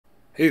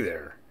Hey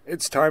there,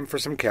 it's time for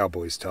some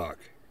Cowboys talk.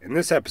 In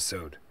this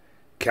episode,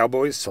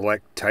 Cowboys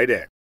select tight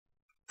end.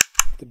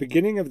 The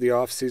beginning of the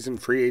off-season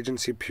free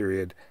agency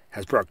period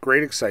has brought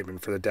great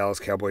excitement for the Dallas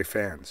Cowboy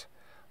fans.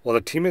 While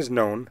the team is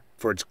known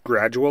for its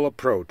gradual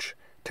approach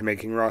to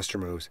making roster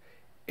moves,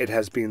 it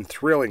has been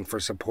thrilling for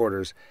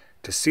supporters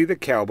to see the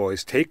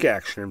Cowboys take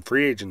action in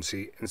free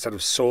agency instead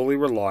of solely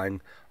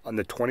relying on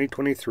the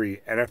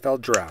 2023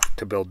 NFL Draft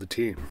to build the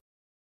team.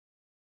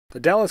 The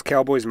Dallas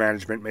Cowboys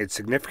management made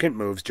significant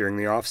moves during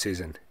the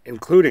offseason,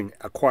 including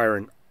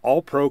acquiring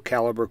all-pro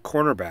caliber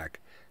cornerback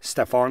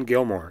Stephon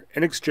Gilmore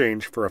in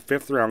exchange for a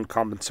fifth-round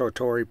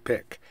compensatory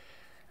pick,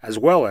 as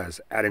well as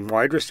adding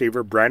wide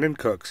receiver Brandon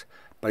Cooks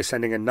by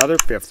sending another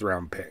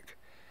fifth-round pick.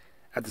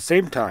 At the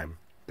same time,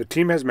 the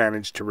team has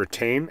managed to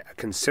retain a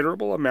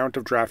considerable amount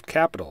of draft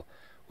capital,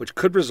 which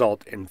could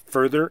result in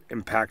further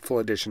impactful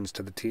additions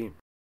to the team.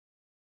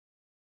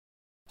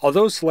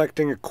 Although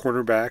selecting a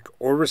cornerback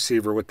or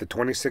receiver with the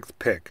 26th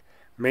pick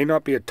may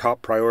not be a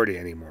top priority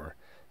anymore,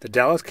 the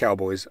Dallas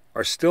Cowboys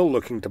are still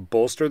looking to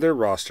bolster their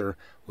roster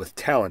with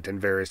talent in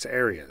various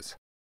areas.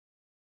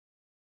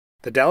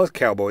 The Dallas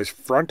Cowboys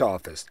front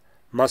office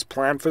must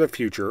plan for the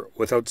future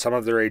without some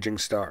of their aging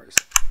stars.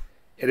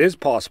 It is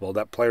possible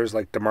that players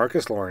like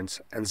DeMarcus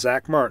Lawrence and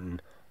Zach Martin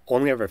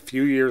only have a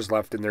few years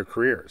left in their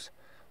careers,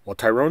 while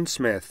Tyrone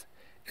Smith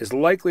is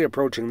likely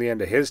approaching the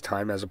end of his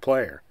time as a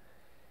player.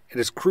 It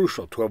is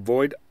crucial to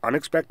avoid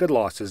unexpected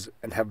losses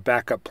and have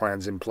backup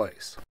plans in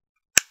place.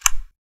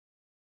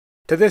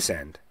 To this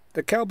end,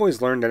 the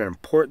Cowboys learned an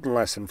important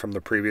lesson from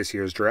the previous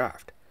year's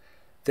draft.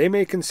 They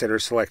may consider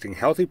selecting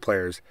healthy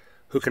players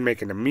who can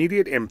make an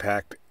immediate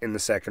impact in the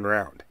second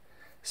round,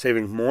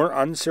 saving more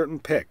uncertain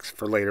picks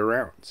for later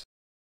rounds.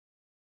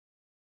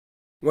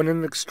 When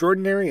an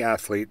extraordinary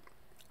athlete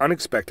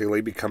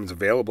unexpectedly becomes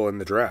available in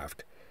the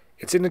draft,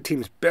 it's in the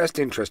team's best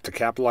interest to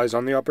capitalize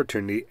on the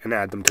opportunity and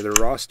add them to their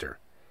roster.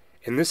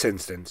 In this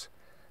instance,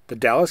 the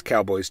Dallas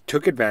Cowboys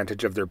took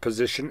advantage of their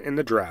position in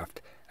the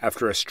draft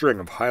after a string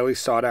of highly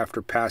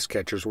sought-after pass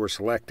catchers were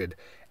selected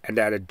and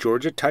added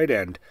Georgia tight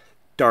end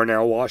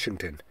Darnell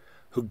Washington,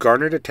 who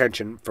garnered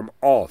attention from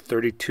all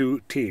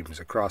 32 teams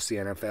across the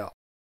NFL.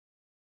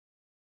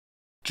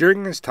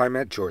 During his time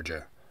at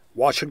Georgia,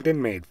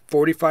 Washington made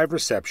 45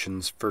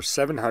 receptions for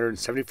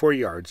 774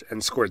 yards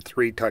and scored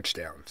 3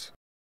 touchdowns.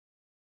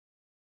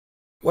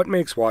 What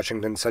makes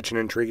Washington such an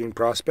intriguing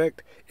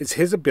prospect is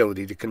his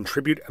ability to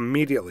contribute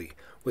immediately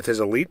with his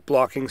elite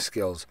blocking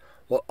skills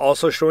while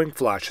also showing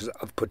flashes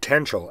of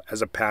potential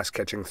as a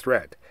pass-catching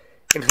threat.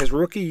 In his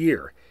rookie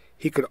year,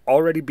 he could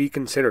already be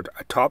considered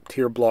a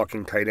top-tier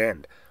blocking tight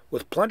end,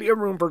 with plenty of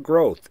room for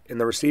growth in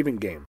the receiving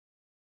game.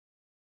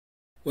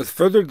 With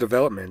further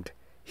development,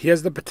 he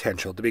has the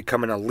potential to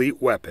become an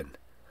elite weapon.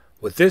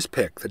 With this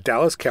pick, the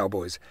Dallas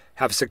Cowboys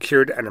have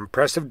secured an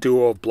impressive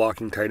duo of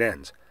blocking tight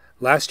ends.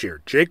 Last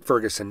year, Jake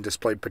Ferguson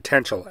displayed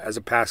potential as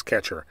a pass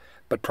catcher,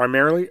 but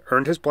primarily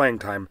earned his playing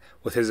time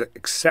with his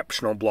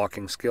exceptional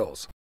blocking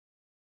skills.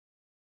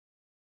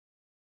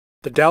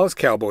 The Dallas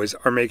Cowboys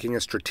are making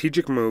a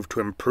strategic move to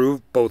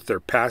improve both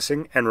their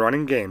passing and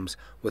running games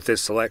with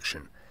this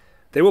selection.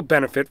 They will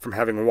benefit from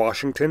having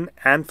Washington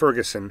and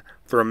Ferguson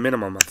for a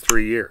minimum of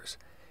 3 years.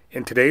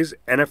 In today's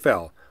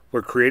NFL,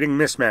 where creating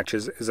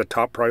mismatches is a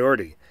top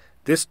priority,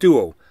 this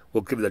duo will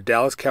give the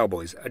Dallas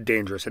Cowboys a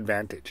dangerous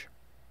advantage.